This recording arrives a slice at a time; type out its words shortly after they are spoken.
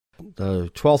The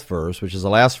 12th verse, which is the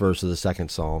last verse of the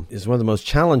second psalm, is one of the most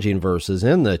challenging verses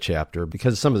in the chapter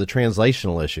because of some of the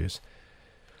translational issues.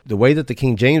 The way that the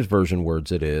King James Version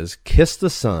words it is, "Kiss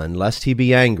the Son, lest he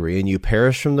be angry, and you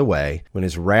perish from the way, when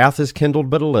his wrath is kindled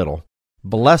but a little.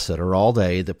 Blessed are all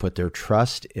they that put their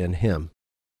trust in him."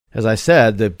 As I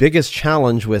said, the biggest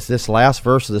challenge with this last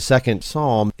verse of the second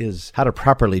psalm is how to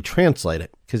properly translate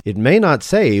it, because it may not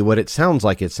say what it sounds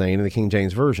like it's saying in the King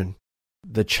James Version.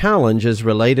 The challenge is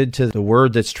related to the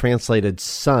word that's translated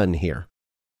son here.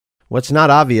 What's not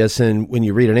obvious when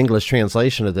you read an English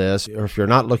translation of this, or if you're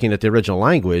not looking at the original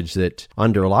language that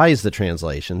underlies the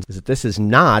translation, is that this is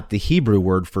not the Hebrew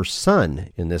word for son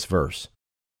in this verse.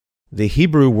 The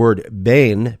Hebrew word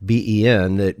ben,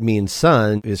 B-E-N, that means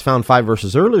son, is found 5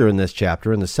 verses earlier in this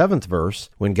chapter, in the 7th verse,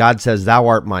 when God says, "Thou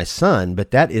art my son,"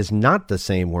 but that is not the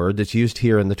same word that's used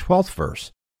here in the 12th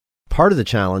verse. Part of the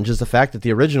challenge is the fact that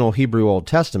the original Hebrew Old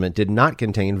Testament did not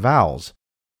contain vowels.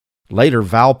 Later,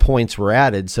 vowel points were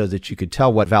added so that you could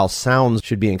tell what vowel sounds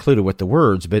should be included with the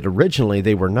words, but originally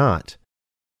they were not.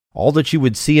 All that you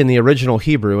would see in the original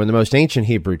Hebrew and the most ancient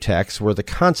Hebrew texts were the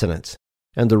consonants,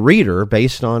 and the reader,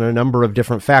 based on a number of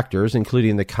different factors,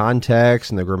 including the context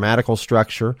and the grammatical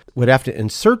structure, would have to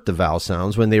insert the vowel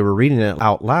sounds when they were reading it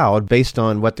out loud based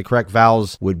on what the correct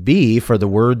vowels would be for the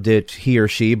word that he or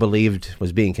she believed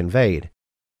was being conveyed.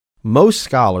 Most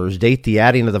scholars date the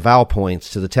adding of the vowel points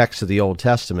to the text of the Old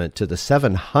Testament to the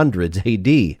 700s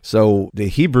AD. So the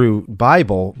Hebrew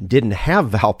Bible didn't have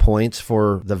vowel points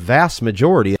for the vast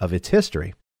majority of its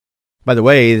history. By the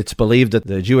way, it's believed that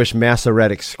the Jewish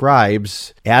Masoretic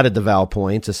scribes added the vowel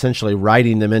points, essentially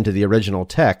writing them into the original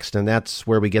text, and that's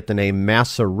where we get the name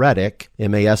Masoretic,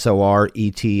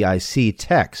 M-A-S-O-R-E-T-I-C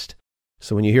text.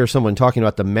 So when you hear someone talking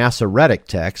about the Masoretic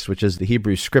text, which is the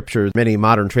Hebrew scripture many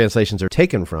modern translations are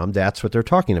taken from, that's what they're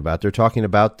talking about. They're talking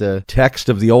about the text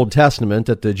of the Old Testament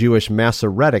that the Jewish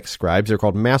Masoretic scribes, they're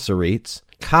called Masoretes,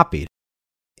 copied.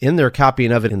 In their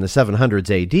copying of it in the 700s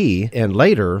AD, and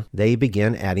later, they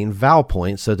began adding vowel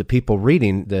points so that people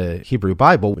reading the Hebrew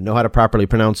Bible would know how to properly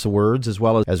pronounce the words as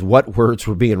well as what words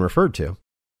were being referred to.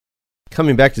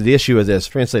 Coming back to the issue of this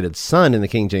translated son in the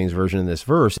King James Version in this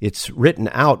verse, it's written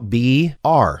out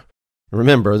B-R.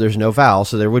 Remember, there's no vowel,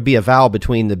 so there would be a vowel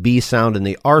between the B sound and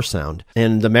the R sound.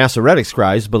 And the Masoretic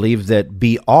scribes believed that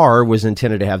B-R was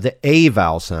intended to have the A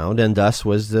vowel sound, and thus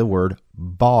was the word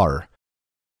bar.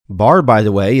 Bar, by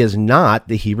the way, is not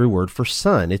the Hebrew word for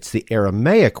son. It's the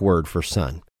Aramaic word for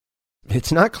son.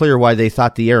 It's not clear why they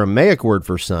thought the Aramaic word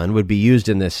for son would be used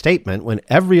in this statement when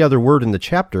every other word in the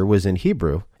chapter was in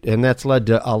Hebrew, and that's led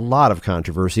to a lot of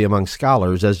controversy among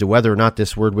scholars as to whether or not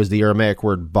this word was the Aramaic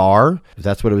word bar, if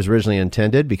that's what it was originally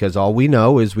intended, because all we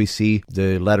know is we see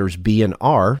the letters B and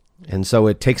R, and so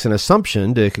it takes an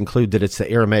assumption to conclude that it's the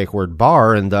Aramaic word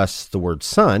bar and thus the word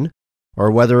son, or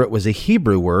whether it was a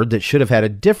Hebrew word that should have had a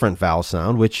different vowel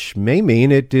sound, which may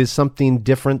mean it is something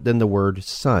different than the word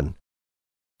son.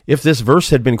 If this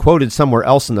verse had been quoted somewhere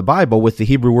else in the Bible with the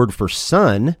Hebrew word for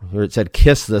son, where it said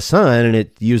kiss the son, and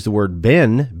it used the word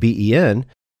ben, B-E-N,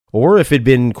 or if it had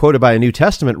been quoted by a New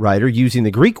Testament writer using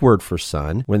the Greek word for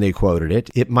son when they quoted it,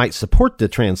 it might support the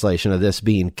translation of this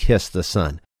being kiss the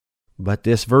son. But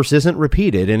this verse isn't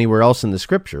repeated anywhere else in the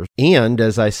Scriptures. And,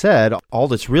 as I said, all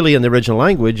that's really in the original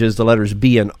language is the letters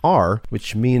B and R,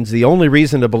 which means the only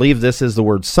reason to believe this is the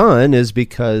word son is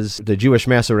because the Jewish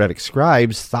Masoretic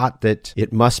scribes thought that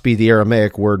it must be the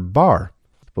Aramaic word bar.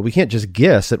 But we can't just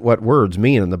guess at what words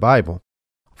mean in the Bible.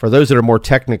 For those that are more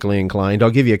technically inclined,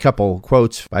 I'll give you a couple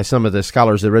quotes by some of the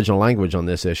scholars of the original language on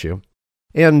this issue.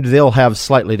 And they'll have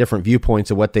slightly different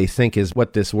viewpoints of what they think is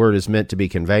what this word is meant to be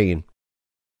conveying.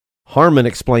 Harmon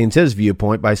explains his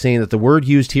viewpoint by saying that the word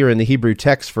used here in the Hebrew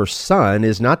text for son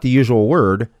is not the usual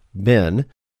word, ben,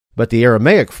 but the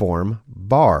Aramaic form,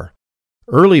 bar.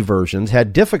 Early versions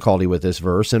had difficulty with this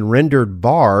verse and rendered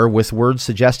bar with words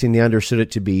suggesting they understood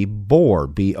it to be bor,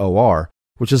 B-O-R,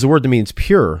 which is a word that means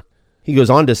pure. He goes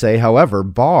on to say, however,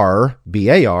 bar,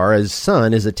 B-A-R, as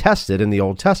son is attested in the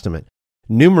Old Testament.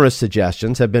 Numerous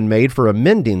suggestions have been made for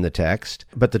amending the text,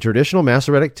 but the traditional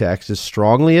Masoretic text is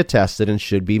strongly attested and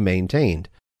should be maintained.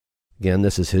 Again,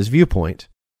 this is his viewpoint.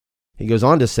 He goes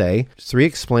on to say, 3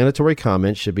 explanatory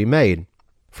comments should be made.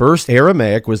 First,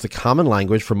 Aramaic was the common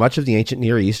language for much of the ancient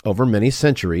Near East over many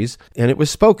centuries, and it was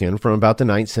spoken from about the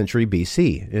 9th century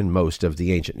BC in most of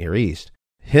the ancient Near East.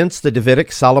 Hence, the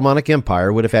Davidic Solomonic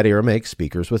Empire would have had Aramaic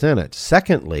speakers within it.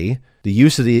 Secondly, the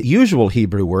use of the usual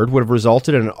Hebrew word would have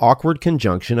resulted in an awkward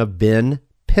conjunction of ben,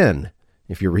 pen,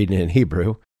 if you're reading it in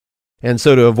Hebrew. And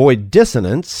so to avoid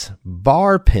dissonance,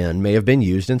 bar pen may have been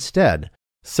used instead.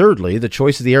 Thirdly, the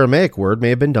choice of the Aramaic word may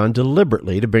have been done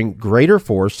deliberately to bring greater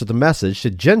force to the message to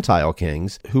Gentile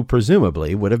kings who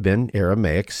presumably would have been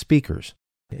Aramaic speakers.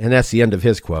 And that's the end of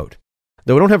his quote.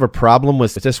 Though we don't have a problem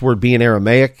with this word being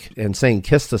Aramaic and saying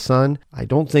kiss the Son, I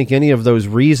don't think any of those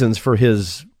reasons for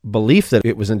his belief that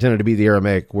it was intended to be the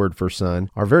Aramaic word for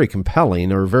son are very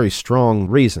compelling or very strong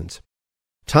reasons.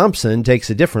 Thompson takes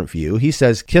a different view. He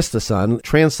says kiss the Son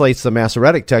translates the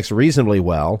Masoretic text reasonably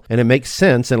well, and it makes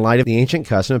sense in light of the ancient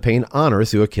custom of paying honor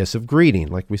through a kiss of greeting,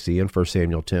 like we see in 1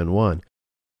 Samuel 10:1.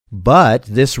 But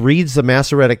this reads the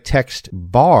Masoretic text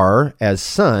bar as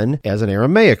son as an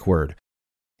Aramaic word.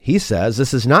 He says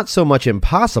this is not so much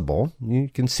impossible. You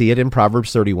can see it in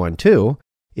Proverbs 31:2.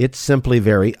 It's simply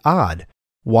very odd.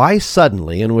 Why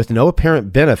suddenly and with no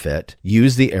apparent benefit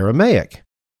use the Aramaic?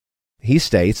 He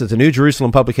states that the New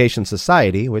Jerusalem Publication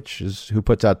Society, which is who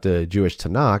puts out the Jewish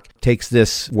Tanakh, takes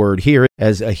this word here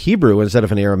as a Hebrew instead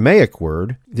of an Aramaic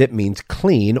word that means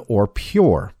clean or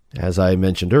pure, as I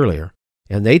mentioned earlier.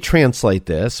 And they translate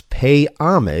this, pay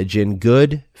homage in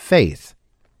good faith.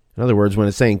 In other words, when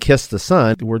it's saying kiss the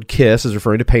Son, the word kiss is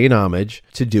referring to paying homage,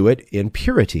 to do it in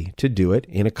purity, to do it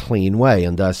in a clean way,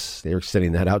 and thus they're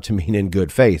extending that out to mean in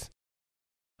good faith.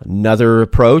 Another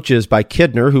approach is by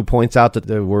Kidner, who points out that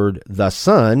the word the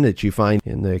Son, that you find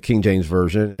in the King James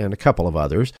Version and a couple of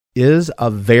others, is a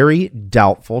very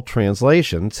doubtful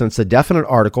translation since the definite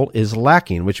article is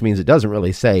lacking, which means it doesn't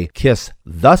really say kiss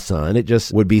the Son. It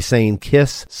just would be saying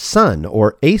kiss son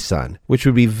or a son, which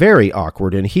would be very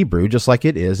awkward in Hebrew, just like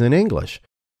it is in English.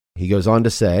 He goes on to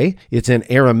say, it's in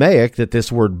Aramaic that this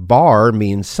word bar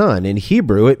means son. In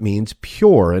Hebrew, it means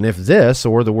pure. And if this,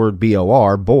 or the word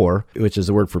bor, bor, which is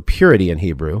the word for purity in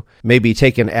Hebrew, may be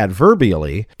taken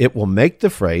adverbially, it will make the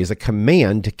phrase a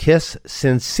command to kiss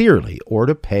sincerely or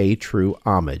to pay true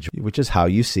homage, which is how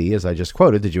you see, as I just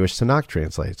quoted, the Jewish Tanakh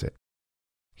translates it.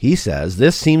 He says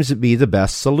this seems to be the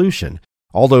best solution.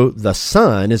 Although the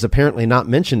Son is apparently not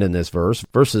mentioned in this verse,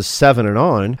 verses 7 and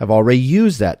on have already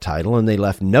used that title, and they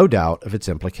left no doubt of its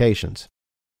implications.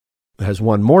 As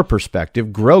one more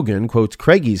perspective, Grogan quotes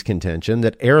Craigie's contention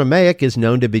that Aramaic is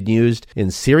known to have been used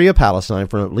in Syria-Palestine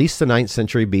from at least the 9th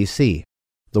century BC.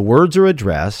 The words are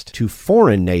addressed to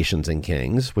foreign nations and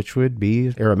kings, which would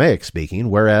be Aramaic speaking,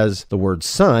 whereas the word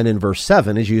son in verse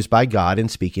 7 is used by God in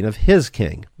speaking of his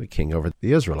king, the king over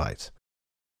the Israelites.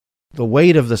 The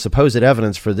weight of the supposed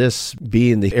evidence for this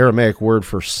being the Aramaic word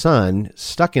for son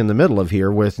stuck in the middle of here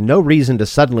with no reason to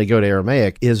suddenly go to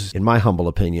Aramaic is, in my humble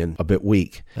opinion, a bit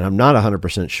weak. And I'm not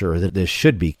 100% sure that this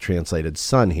should be translated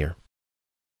son here.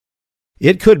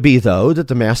 It could be, though, that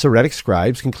the Masoretic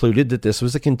scribes concluded that this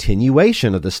was a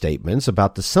continuation of the statements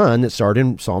about the Son that started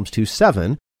in Psalms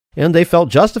 2:7, and they felt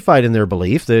justified in their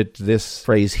belief that this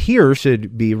phrase here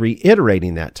should be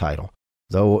reiterating that title.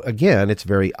 Though, again, it's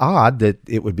very odd that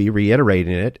it would be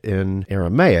reiterating it in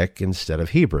Aramaic instead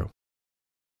of Hebrew.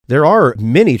 There are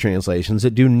many translations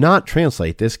that do not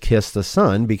translate this kiss the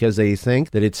Son because they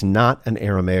think that it's not an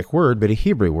Aramaic word but a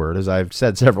Hebrew word, as I've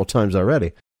said several times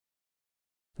already.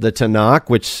 The Tanakh,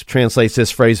 which translates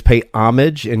this phrase, pay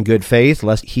homage in good faith,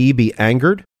 lest he be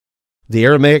angered. The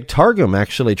Aramaic Targum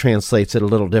actually translates it a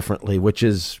little differently, which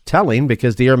is telling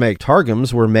because the Aramaic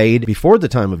Targums were made before the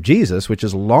time of Jesus, which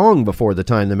is long before the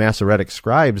time the Masoretic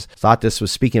scribes thought this was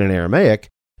speaking in Aramaic.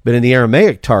 But in the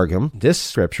Aramaic Targum, this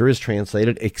scripture is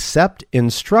translated, accept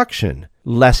instruction,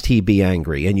 lest he be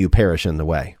angry and you perish in the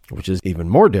way, which is even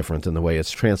more different than the way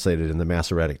it's translated in the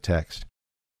Masoretic text.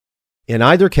 In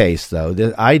either case, though,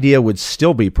 the idea would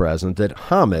still be present that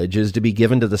homage is to be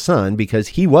given to the Son because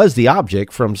he was the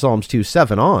object from Psalms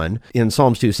 2:7 on, in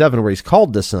Psalms 2:7 where he's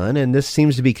called the Son, and this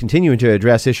seems to be continuing to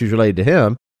address issues related to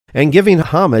him, and giving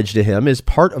homage to him is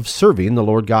part of serving the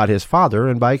Lord God his Father,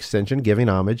 and by extension giving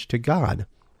homage to God.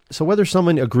 So whether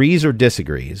someone agrees or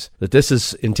disagrees that this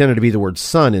is intended to be the word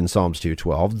Son in Psalms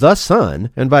 2:12, the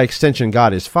Son, and by extension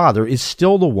God his Father, is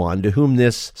still the one to whom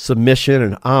this submission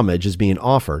and homage is being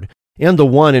offered, and the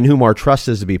one in whom our trust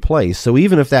is to be placed. So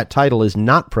even if that title is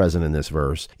not present in this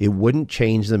verse, it wouldn't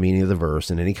change the meaning of the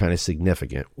verse in any kind of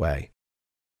significant way.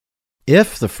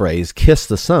 If the phrase kiss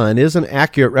the Son is an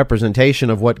accurate representation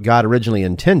of what God originally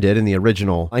intended in the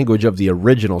original language of the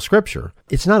original scripture,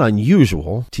 it's not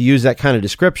unusual to use that kind of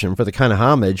description for the kind of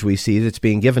homage we see that's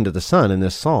being given to the Son in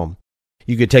this psalm.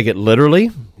 You could take it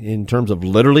literally, in terms of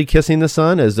literally kissing the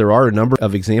Son, as there are a number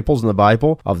of examples in the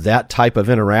Bible of that type of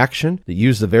interaction that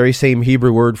use the very same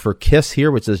Hebrew word for kiss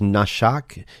here, which is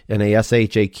nashak,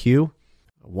 N-A-S-H-A-Q.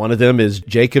 One of them is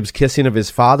Jacob's kissing of his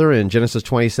father in Genesis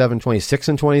 27:26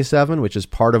 and 27, which is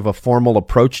part of a formal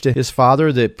approach to his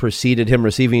father that preceded him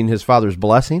receiving his father's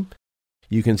blessing.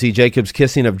 You can see Jacob's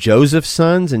kissing of Joseph's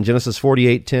sons in Genesis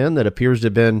 48:10 that appears to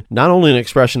have been not only an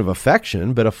expression of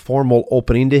affection, but a formal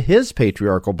opening to his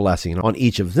patriarchal blessing on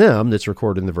each of them that's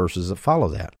recorded in the verses that follow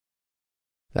that.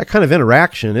 That kind of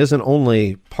interaction isn't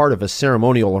only part of a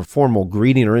ceremonial or formal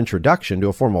greeting or introduction to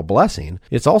a formal blessing,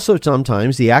 it's also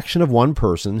sometimes the action of one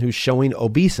person who's showing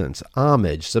obeisance,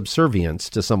 homage, subservience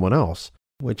to someone else,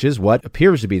 which is what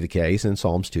appears to be the case in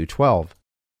Psalms 2:12.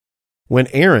 When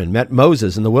Aaron met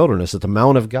Moses in the wilderness at the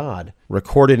Mount of God,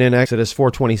 recorded in Exodus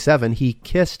 4:27, he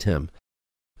kissed him.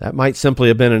 That might simply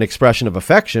have been an expression of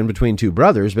affection between two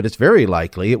brothers, but it's very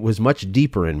likely it was much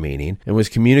deeper in meaning and was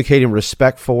communicating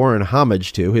respect for and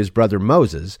homage to his brother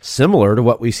Moses, similar to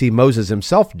what we see Moses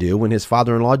himself do when his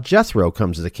father-in-law Jethro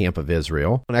comes to the camp of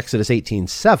Israel in Exodus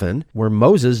 18:7, where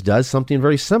Moses does something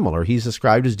very similar. He's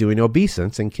described as doing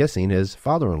obeisance and kissing his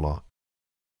father-in-law.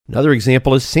 Another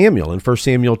example is Samuel in 1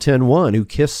 Samuel 10:1, who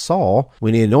kissed Saul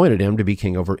when he anointed him to be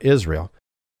king over Israel.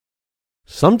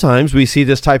 Sometimes we see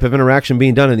this type of interaction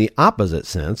being done in the opposite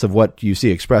sense of what you see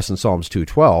expressed in Psalms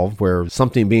 2:12, where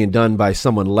something being done by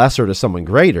someone lesser to someone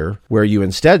greater, where you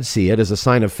instead see it as a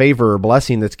sign of favor or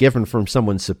blessing that's given from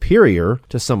someone superior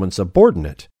to someone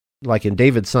subordinate. Like in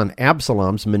David's son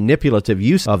Absalom's manipulative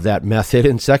use of that method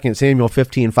in 2 Samuel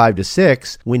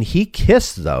 15:5-6, when he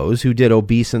kissed those who did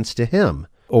obeisance to him.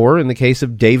 Or in the case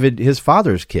of David, his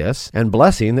father's kiss and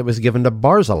blessing that was given to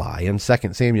Barzillai in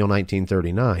 2 Samuel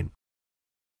 19:39.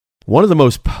 One of the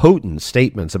most potent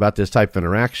statements about this type of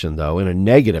interaction, though, in a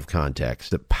negative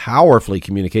context that powerfully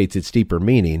communicates its deeper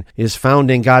meaning, is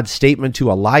found in God's statement to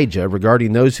Elijah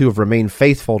regarding those who have remained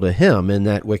faithful to him in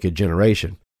that wicked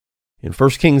generation. In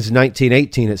 1 Kings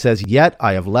 19:18 it says, "Yet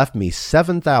I have left me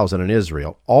 7,000 in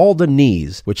Israel, all the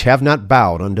knees which have not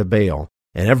bowed unto Baal,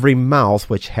 and every mouth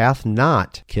which hath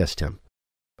not kissed him."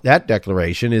 That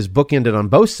declaration is bookended on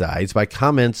both sides by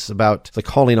comments about the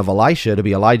calling of Elisha to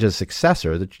be Elijah's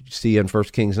successor that you see in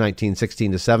 1 Kings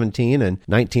 19:16-17 and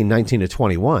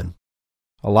 19:19-21.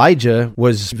 Elijah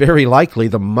was very likely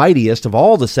the mightiest of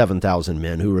all the 7,000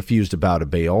 men who refused to bow to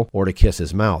Baal or to kiss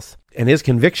his mouth. And his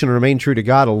conviction to remain true to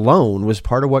God alone was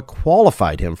part of what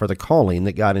qualified him for the calling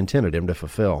that God intended him to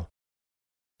fulfill.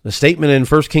 The statement in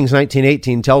 1 Kings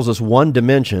 19:18 tells us one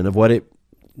dimension of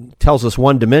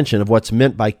what's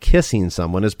meant by kissing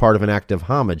someone as part of an act of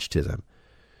homage to them.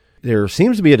 There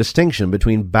seems to be a distinction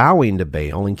between bowing to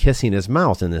Baal and kissing his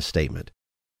mouth in this statement.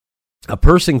 A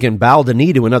person can bow the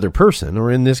knee to another person,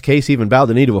 or in this case even bow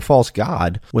the knee to a false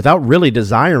god, without really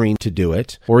desiring to do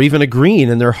it, or even agreeing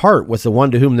in their heart with the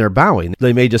one to whom they're bowing.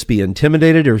 They may just be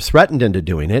intimidated or threatened into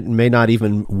doing it, and may not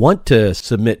even want to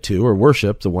submit to or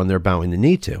worship the one they're bowing the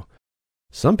knee to.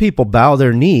 Some people bow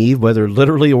their knee, whether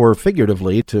literally or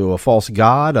figuratively, to a false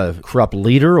god, a corrupt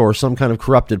leader, or some kind of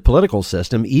corrupted political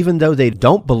system, even though they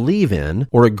don't believe in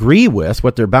or agree with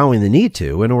what they're bowing the knee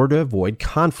to, in order to avoid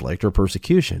conflict or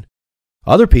persecution.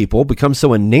 Other people become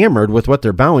so enamored with what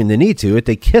they're bowing the knee to that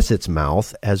they kiss its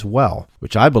mouth as well,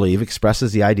 which I believe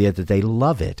expresses the idea that they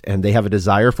love it and they have a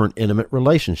desire for an intimate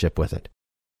relationship with it.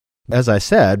 As I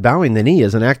said, bowing the knee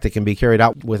is an act that can be carried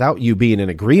out without you being in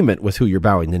agreement with who you're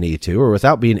bowing the knee to or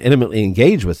without being intimately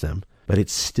engaged with them, but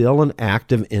it's still an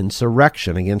act of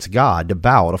insurrection against God to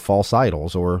bow to false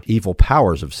idols or evil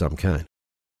powers of some kind.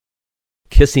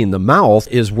 Kissing the mouth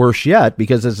is worse yet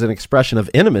because it's an expression of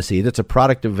intimacy that's a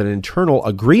product of an internal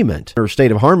agreement or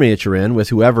state of harmony that you're in with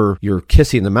whoever you're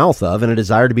kissing the mouth of and a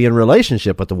desire to be in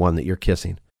relationship with the one that you're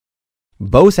kissing.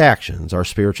 Both actions are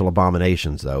spiritual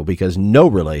abominations, though, because no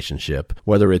relationship,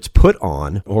 whether it's put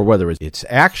on or whether it's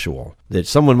actual, that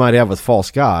someone might have with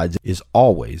false gods is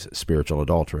always spiritual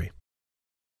adultery.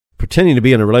 Pretending to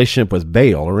be in a relationship with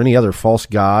Baal or any other false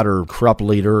god or corrupt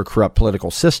leader or corrupt political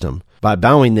system by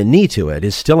bowing the knee to it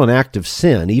is still an act of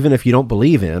sin, even if you don't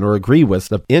believe in or agree with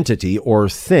the entity or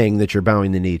thing that you're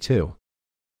bowing the knee to.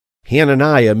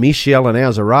 Hananiah, Mishael, and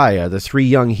Azariah, the three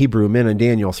young Hebrew men in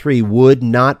Daniel 3, would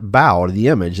not bow to the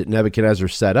image that Nebuchadnezzar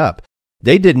set up.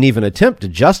 They didn't even attempt to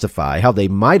justify how they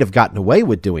might have gotten away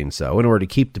with doing so in order to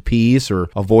keep the peace or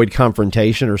avoid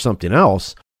confrontation or something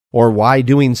else, or why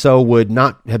doing so would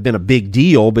not have been a big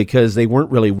deal because they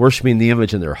weren't really worshiping the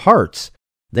image in their hearts.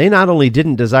 They not only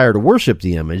didn't desire to worship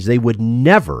the image, they would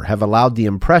never have allowed the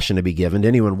impression to be given to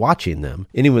anyone watching them,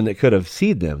 anyone that could have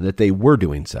seen them, that they were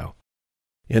doing so.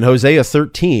 In Hosea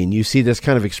 13, you see this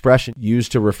kind of expression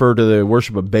used to refer to the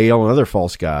worship of Baal and other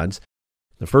false gods.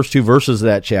 The first two verses of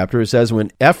that chapter, it says,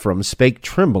 "When Ephraim spake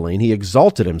trembling, he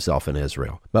exalted himself in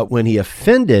Israel. But when he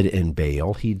offended in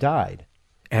Baal, he died.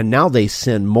 And now they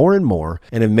sin more and more,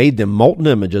 and have made them molten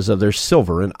images of their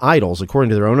silver and idols according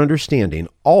to their own understanding,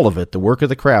 all of it the work of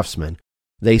the craftsman.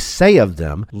 They say of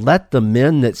them, let the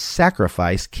men that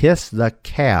sacrifice kiss the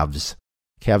calves.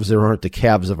 Calves there aren't the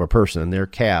calves of a person, they're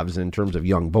calves in terms of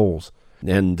young bulls.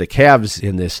 And the calves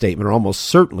in this statement are almost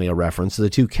certainly a reference to the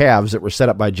two calves that were set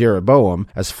up by Jeroboam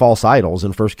as false idols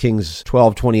in 1 Kings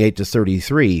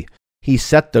 12:28-33. He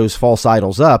set those false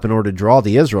idols up in order to draw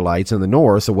the Israelites in the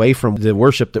north away from the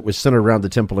worship that was centered around the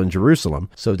temple in Jerusalem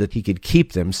so that he could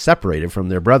keep them separated from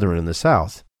their brethren in the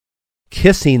south.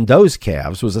 Kissing those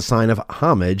calves was a sign of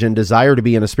homage and desire to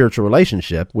be in a spiritual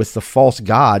relationship with the false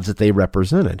gods that they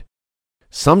represented.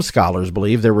 Some scholars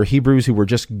believe there were Hebrews who were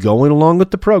just going along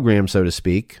with the program, so to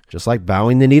speak, just like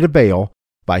bowing the knee to Baal,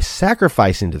 by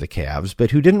sacrificing to the calves,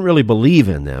 but who didn't really believe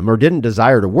in them or didn't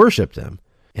desire to worship them,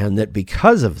 and that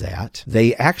because of that,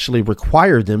 they actually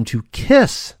required them to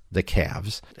kiss the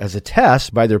calves as a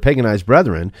test by their paganized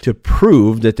brethren to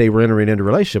prove that they were entering into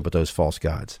relationship with those false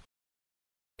gods.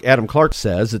 Adam Clark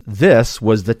says that this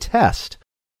was the test.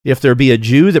 If there be a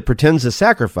Jew that pretends to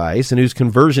sacrifice and whose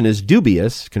conversion is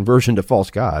dubious, conversion to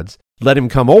false gods, let him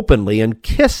come openly and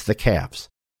kiss the calves.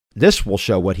 This will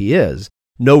show what he is.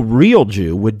 No real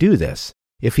Jew would do this.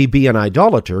 If he be an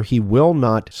idolater, he will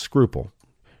not scruple.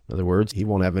 In other words, he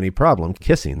won't have any problem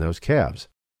kissing those calves.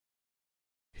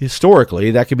 Historically,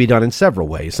 that could be done in several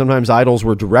ways. Sometimes idols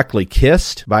were directly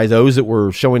kissed by those that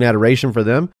were showing adoration for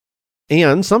them.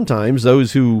 And sometimes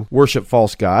those who worship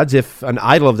false gods, if an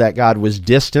idol of that god was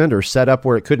distant or set up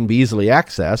where it couldn't be easily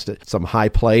accessed at some high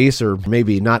place or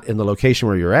maybe not in the location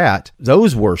where you're at,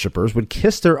 those worshipers would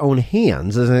kiss their own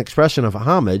hands as an expression of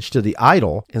homage to the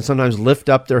idol and sometimes lift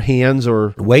up their hands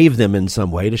or wave them in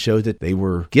some way to show that they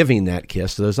were giving that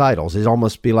kiss to those idols. It'd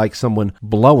almost be like someone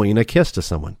blowing a kiss to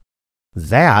someone.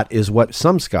 That is what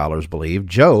some scholars believe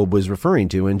Job was referring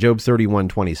to in Job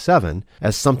 31:27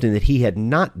 as something that he had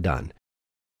not done.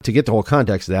 To get the whole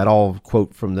context of that, I'll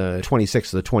quote from the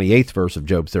 26th to the 28th verse of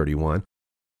Job 31.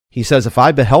 He says, if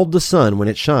I beheld the sun when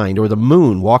it shined, or the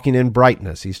moon walking in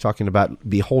brightness, he's talking about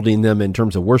beholding them in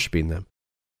terms of worshiping them,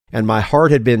 and my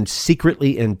heart had been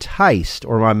secretly enticed,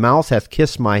 or my mouth hath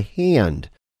kissed my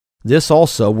hand, this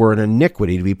also were an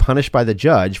iniquity to be punished by the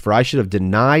judge, for I should have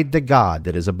denied the God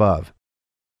that is above.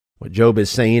 What Job is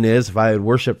saying is, if I had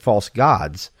worshipped false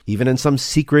gods, even in some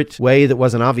secret way that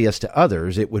wasn't obvious to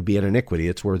others, it would be an iniquity.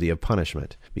 It's worthy of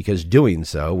punishment, because doing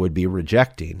so would be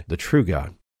rejecting the true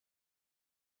God.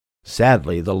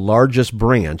 Sadly, the largest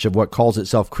branch of what calls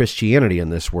itself Christianity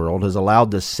in this world has allowed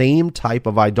the same type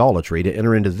of idolatry to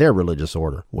enter into their religious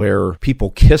order, where people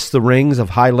kiss the rings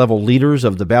of high-level leaders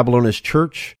of the Babylonish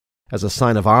church as a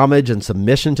sign of homage and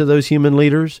submission to those human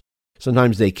leaders.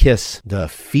 Sometimes they kiss the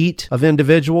feet of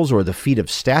individuals or the feet of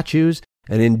statues,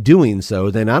 and in doing so,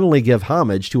 they not only give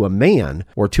homage to a man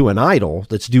or to an idol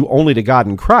that's due only to God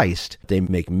and Christ, they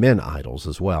make men idols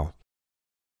as well.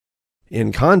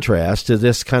 In contrast to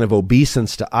this kind of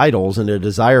obeisance to idols and a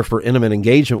desire for intimate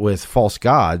engagement with false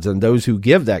gods and those who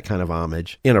give that kind of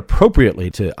homage inappropriately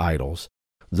to idols,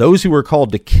 those who are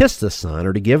called to kiss the Son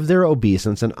are to give their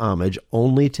obeisance and homage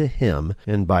only to him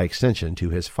and by extension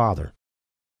to his Father.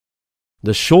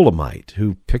 The Shulamite,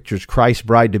 who pictures Christ's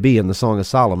bride to be in the Song of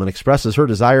Solomon, expresses her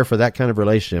desire for that kind of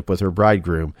relationship with her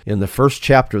bridegroom. In the first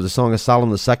chapter of the Song of Solomon,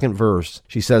 the second verse,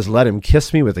 she says, let him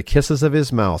kiss me with the kisses of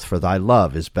his mouth, for thy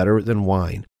love is better than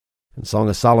wine. And Song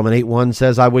of Solomon 8:1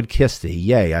 says, I would kiss thee,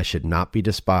 yea, I should not be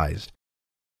despised.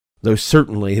 Though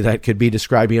certainly that could be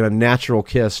describing a natural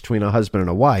kiss between a husband and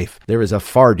a wife, there is a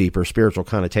far deeper spiritual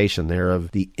connotation there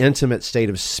of the intimate state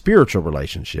of spiritual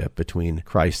relationship between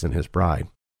Christ and his bride.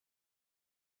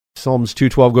 Psalms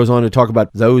 2:12 goes on to talk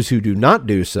about those who do not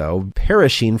do so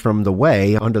perishing from the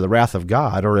way under the wrath of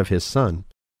God or of his Son.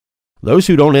 Those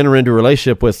who don't enter into a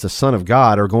relationship with the Son of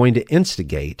God are going to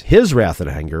instigate his wrath and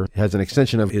anger as an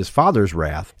extension of his Father's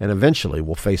wrath and eventually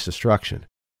will face destruction.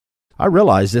 I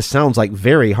realize this sounds like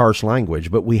very harsh language,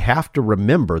 but we have to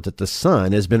remember that the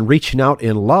Son has been reaching out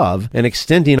in love and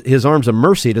extending his arms of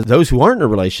mercy to those who aren't in a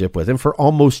relationship with him for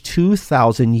almost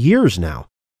 2,000 years now.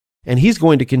 And he's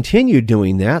going to continue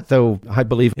doing that, though I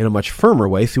believe in a much firmer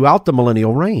way, throughout the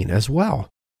millennial reign as well.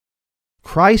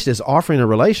 Christ is offering a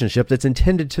relationship that's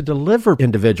intended to deliver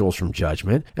individuals from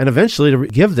judgment and eventually to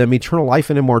give them eternal life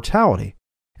and immortality.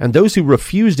 And those who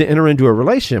refuse to enter into a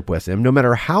relationship with him, no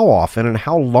matter how often and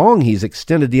how long he's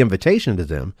extended the invitation to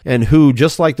them, and who,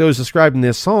 just like those described in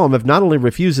this psalm, have not only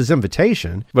refused his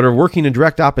invitation, but are working in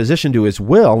direct opposition to his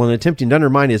will and attempting to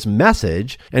undermine his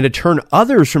message and to turn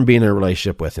others from being in a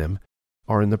relationship with him,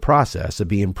 are in the process of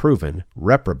being proven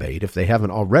reprobate if they haven't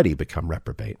already become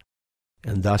reprobate,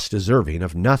 and thus deserving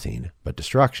of nothing but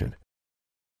destruction.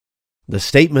 The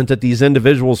statement that these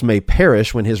individuals may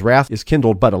perish when his wrath is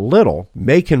kindled but a little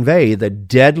may convey the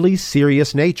deadly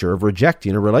serious nature of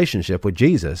rejecting a relationship with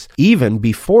Jesus, even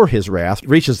before his wrath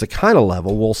reaches the kind of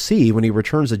level we'll see when he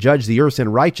returns to judge the earth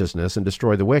in righteousness and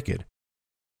destroy the wicked.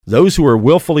 Those who are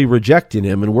willfully rejecting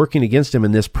him and working against him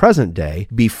in this present day,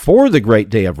 before the great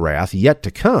day of wrath yet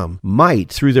to come, might,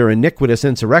 through their iniquitous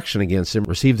insurrection against him,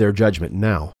 receive their judgment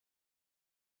now.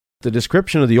 The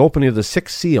description of the opening of the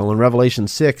sixth seal in Revelation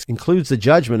 6 includes the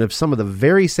judgment of some of the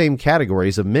very same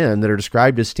categories of men that are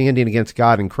described as standing against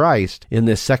God and Christ in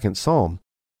this second psalm.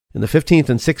 In the 15th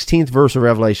and 16th verse of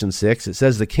Revelation 6, it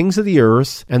says, "The kings of the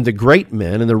earth, and the great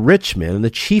men, and the rich men, and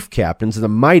the chief captains, and the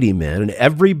mighty men, and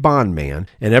every bondman,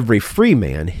 and every free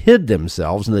man hid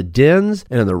themselves in the dens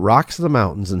and in the rocks of the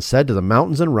mountains, and said to the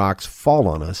mountains and rocks, Fall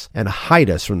on us, and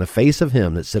hide us from the face of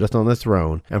him that sitteth on the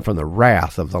throne, and from the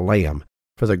wrath of the Lamb.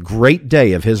 For the great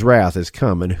day of his wrath is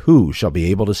come, and who shall be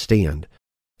able to stand?"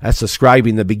 That's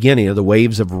describing the beginning of the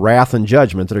waves of wrath and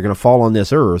judgment that are going to fall on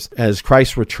this earth as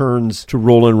Christ returns to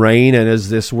rule and reign, and as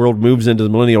this world moves into the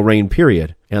millennial reign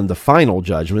period, and the final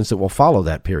judgments that will follow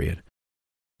that period.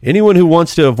 Anyone who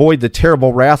wants to avoid the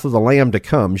terrible wrath of the Lamb to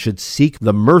come should seek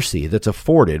the mercy that's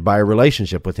afforded by a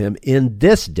relationship with him in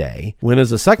this day, when,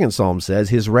 as the second psalm says,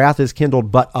 his wrath is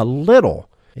kindled but a little.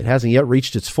 It hasn't yet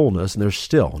reached its fullness, and there's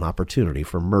still an opportunity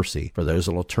for mercy for those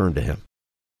that will turn to him.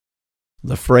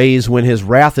 The phrase, "when his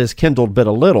wrath is kindled but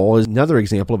a little," is another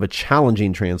example of a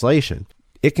challenging translation.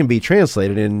 It can be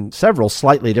translated in several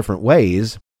slightly different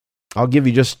ways. I'll give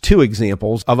you just two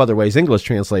examples of other ways English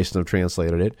translations have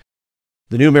translated it.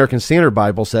 The New American Standard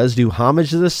Bible says, "Do homage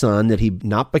to the Son, that he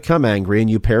not become angry, and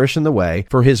you perish in the way,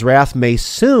 for his wrath may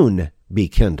soon be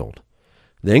kindled."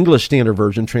 The English Standard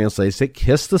Version translates it,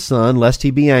 "Kiss the Son, lest he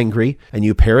be angry, and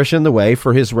you perish in the way,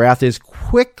 for his wrath is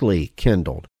quickly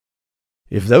kindled."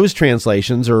 If those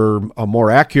translations are a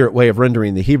more accurate way of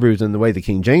rendering the Hebrew than the way the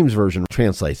King James Version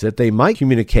translates it, they might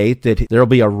communicate that there will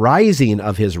be a rising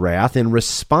of his wrath in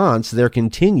response to their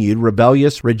continued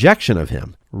rebellious rejection of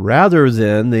him, rather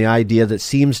than the idea that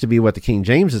seems to be what the King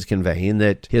James is conveying,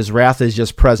 that his wrath is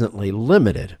just presently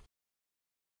limited.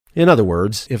 In other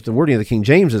words, if the wording of the King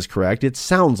James is correct, it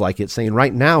sounds like it's saying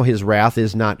right now his wrath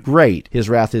is not great. His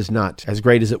wrath is not as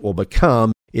great as it will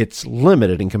become. It's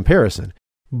limited in comparison.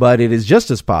 But it is just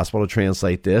as possible to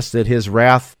translate this that his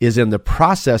wrath is in the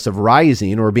process of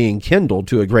rising or being kindled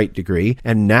to a great degree,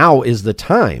 and now is the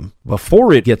time,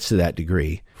 before it gets to that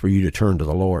degree, for you to turn to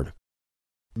the Lord.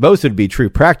 Both would be true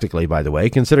practically, by the way,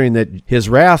 considering that his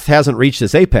wrath hasn't reached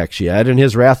its apex yet, and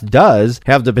his wrath does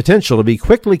have the potential to be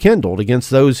quickly kindled against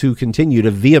those who continue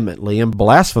to vehemently and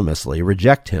blasphemously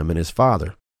reject him and his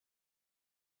Father.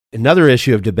 Another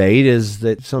issue of debate is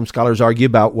that some scholars argue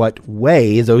about what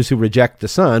way those who reject the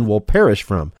Son will perish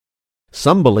from.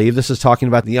 Some believe this is talking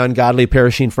about the ungodly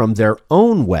perishing from their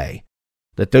own way,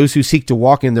 that those who seek to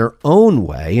walk in their own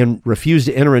way and refuse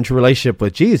to enter into relationship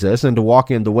with Jesus and to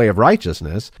walk in the way of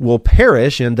righteousness will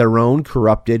perish in their own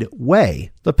corrupted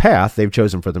way, the path they've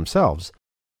chosen for themselves.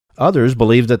 Others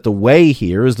believe that the way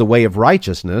here is the way of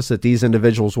righteousness that these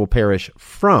individuals will perish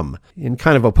from. In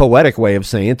kind of a poetic way of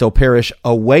saying it, they'll perish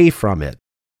away from it.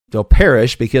 They'll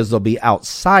perish because they'll be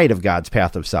outside of God's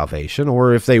path of salvation,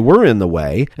 or if they were in the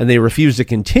way and they refuse to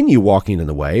continue walking in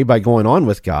the way by going on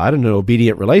with God in an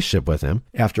obedient relationship with him,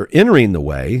 after entering the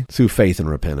way through faith and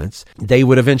repentance, they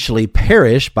would eventually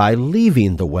perish by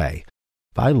leaving the way,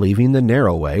 by leaving the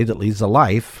narrow way that leads to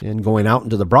life and going out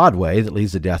into the broad way that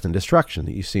leads to death and destruction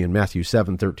that you see in Matthew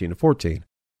 7:13-14.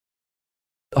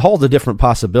 All the different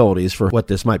possibilities for what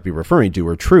this might be referring to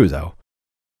are true, though.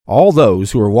 All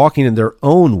those who are walking in their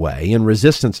own way in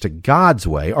resistance to God's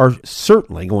way are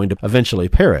certainly going to eventually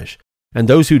perish, and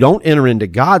those who don't enter into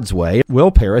God's way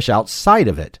will perish outside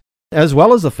of it, as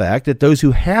well as the fact that those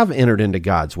who have entered into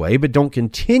God's way but don't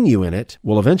continue in it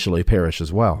will eventually perish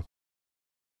as well.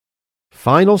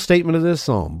 Final statement of this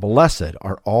psalm: blessed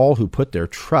are all who put their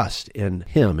trust in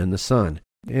him and the Son,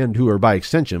 and who are by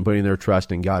extension putting their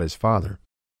trust in God his Father.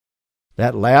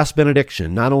 That last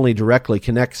benediction not only directly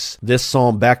connects this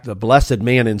psalm back to the blessed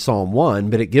man in Psalm 1,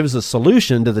 but it gives a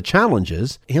solution to the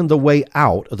challenges and the way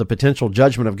out of the potential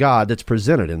judgment of God that's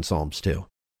presented in Psalms 2.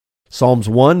 Psalms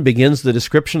 1 begins the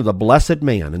description of the blessed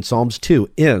man, and Psalms 2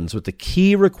 ends with the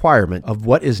key requirement of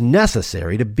what is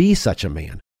necessary to be such a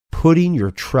man: putting your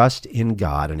trust in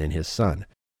God and in his Son.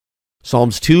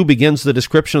 Psalms 2 begins the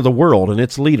description of the world and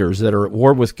its leaders that are at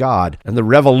war with God, and the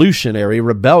revolutionary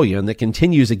rebellion that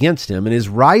continues against him and is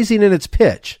rising in its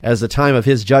pitch as the time of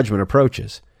his judgment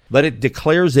approaches. But it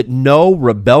declares that no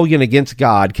rebellion against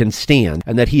God can stand,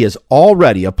 and that he has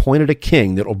already appointed a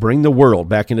king that will bring the world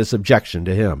back into subjection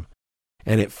to him.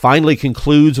 And it finally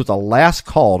concludes with a last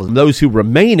call to those who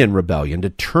remain in rebellion to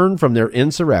turn from their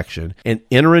insurrection and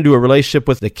enter into a relationship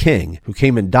with the King who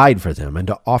came and died for them and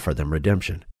to offer them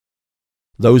redemption.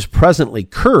 Those presently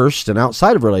cursed and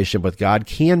outside of relationship with God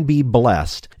can be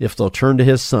blessed if they'll turn to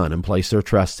His Son and place their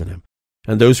trust in Him.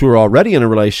 And those who are already in a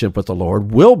relationship with the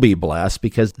Lord will be blessed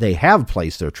because they have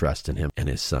placed their trust in Him and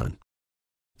His Son.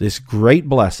 This great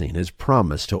blessing is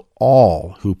promised to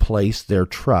all who place their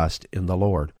trust in the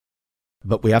Lord.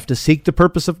 But we have to seek the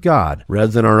purpose of God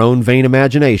rather than our own vain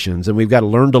imaginations, and we've got to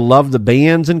learn to love the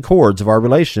bands and cords of our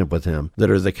relationship with Him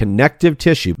that are the connective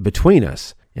tissue between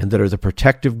us and that are the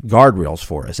protective guardrails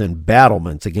for us and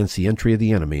battlements against the entry of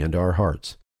the enemy into our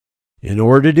hearts. In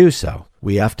order to do so,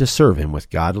 we have to serve Him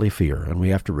with godly fear, and we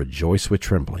have to rejoice with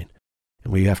trembling.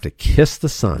 And we have to kiss the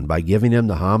Son by giving Him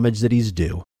the homage that He's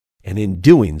due, and in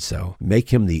doing so,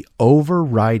 make Him the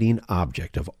overriding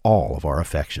object of all of our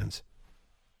affections.